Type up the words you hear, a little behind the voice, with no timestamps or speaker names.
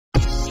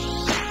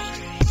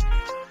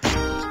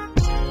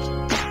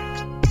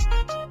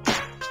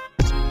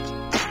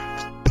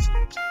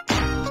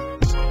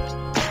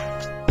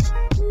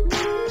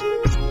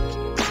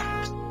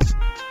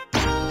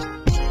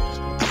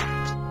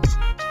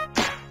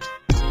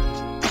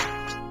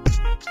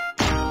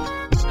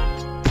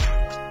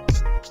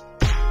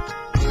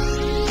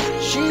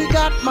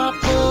my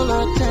full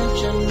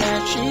attention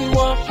as she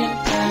walking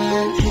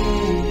past.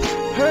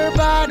 Her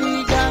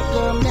body got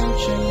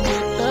dimension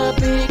with a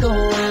big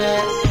old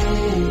ass.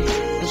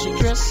 And she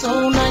dressed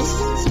so nice,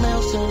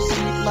 smells so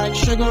sweet like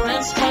sugar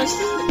and spice.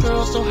 The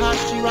girl so hot,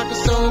 she rockin'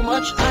 so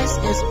much ice.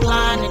 It's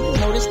blinding.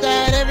 Notice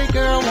that every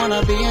girl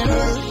wanna be in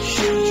her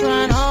shoes.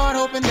 Trying hard,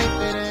 hoping they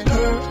fit in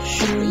her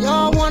shoes. We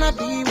all wanna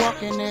be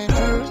walking in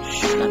her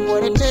shoes. Got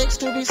what it takes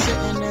to be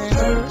sitting in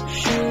her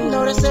shoes.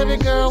 Notice every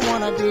girl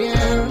wanna be in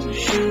her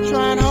shoes.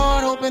 Trying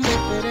hard, hoping they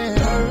fit in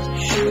her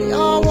shoes. We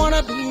all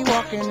wanna be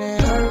walking in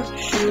her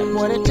shoes. Got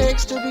what it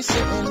takes to be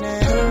sitting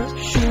in her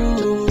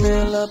shoes. To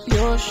fill up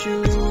your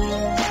shoes.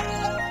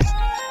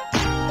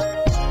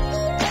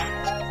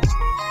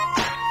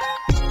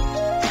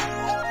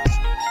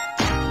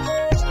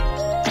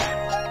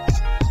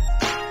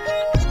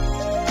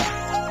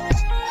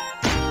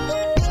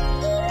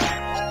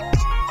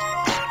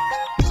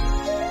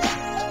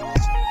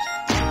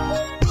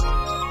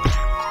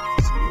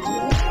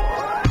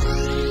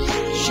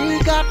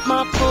 Got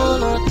my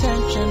full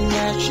attention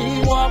as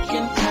she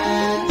walking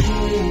past.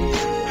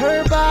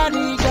 Her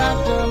body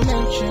got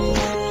dimension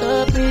with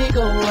a big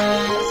old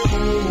ass.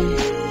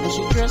 And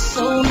she dressed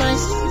so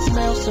nice,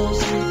 smells so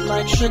sweet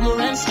like sugar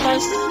and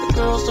spice. The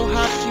girl so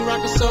hot, she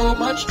rockin' so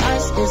much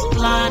ice. It's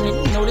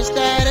blinding. Notice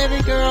that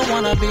every girl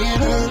wanna be in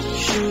her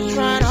shoes.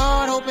 Trying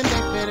hard, hoping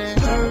they fit in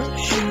her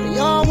shoes. We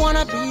all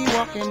wanna be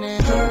walking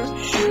in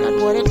her shoes.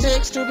 Got what it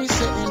takes to be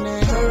sitting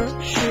in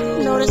her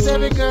shoes. Notice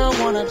every girl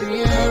wanna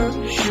be in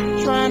her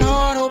shoes. Trying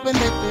hard, hoping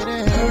they fit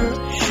in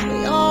her shoes.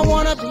 We all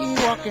wanna be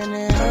walking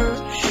in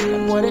her shoes.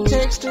 Got what it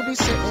takes to be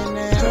sitting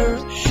in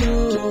her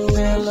shoes. To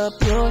fill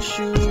up your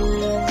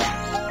shoes.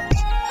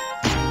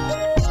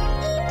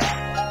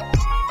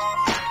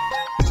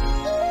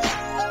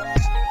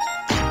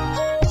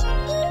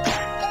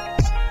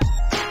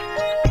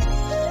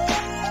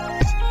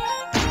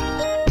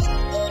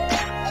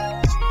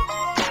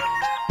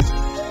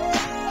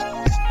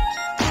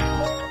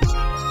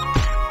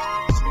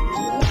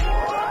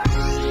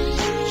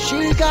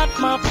 She got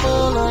my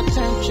full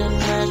attention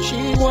as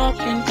she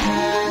walking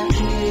past.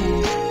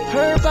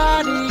 Her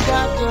body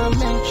got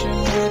dimension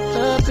with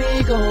a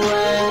big old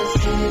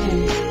ass.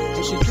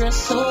 And she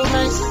dressed so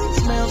nice,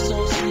 smells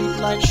so sweet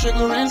like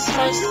sugar and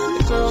spice.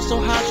 The girl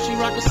so hot, she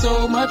rockin'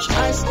 so much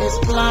ice. It's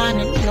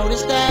blinding.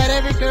 Notice that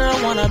every girl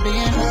wanna be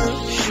in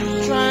her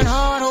shoes. Trying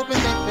hard,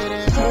 hoping they fit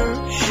in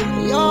her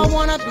shoes. We all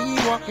wanna be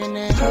walking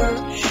in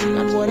her shoes.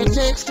 Got what it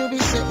takes to be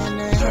sitting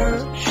in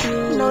her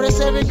shoes. Notice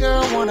every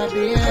girl wanna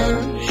be in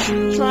her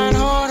shoes. Trying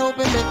hard,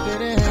 hoping they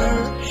fit in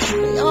her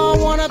shoes. We all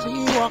wanna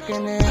be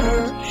walking in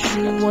her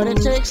shoes. Got what it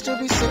takes to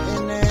be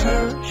sitting in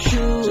her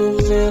shoes. To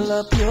fill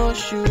up your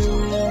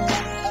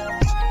shoes.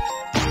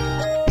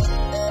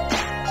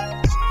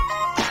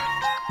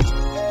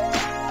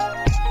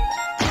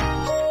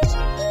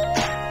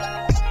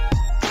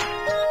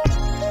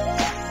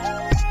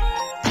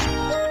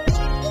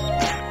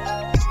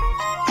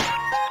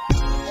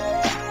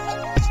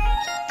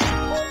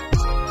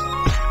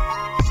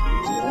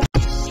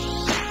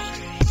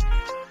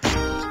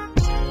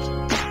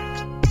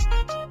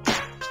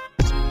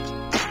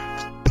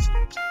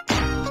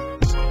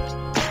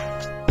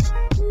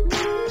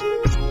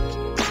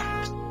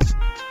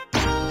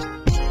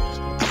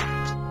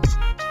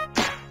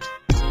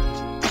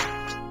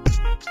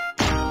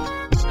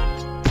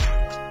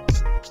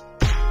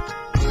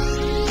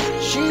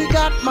 She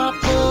got my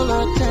full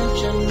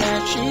attention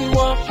as she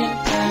walking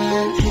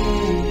past.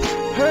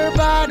 Her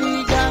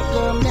body got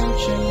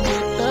dimension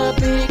with a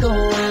big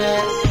old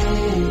ass.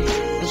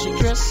 And she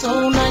dressed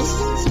so nice,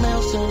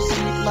 smells so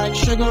sweet like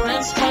sugar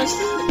and spice.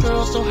 The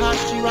girl so hot,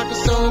 she rockin'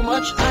 so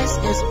much ice.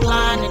 It's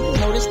blinding.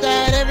 Notice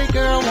that every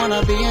girl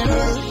wanna be in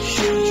her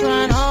shoes.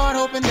 Trying hard,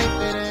 hoping they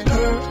fit in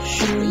her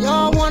shoes. We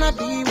all wanna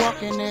be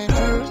walking in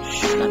her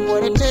shoes. Got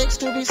what it takes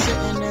to be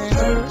sitting in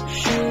her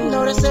shoes.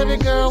 Notice every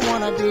girl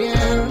wanna be in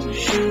her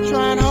shoes.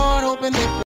 Trying hard, hoping they fit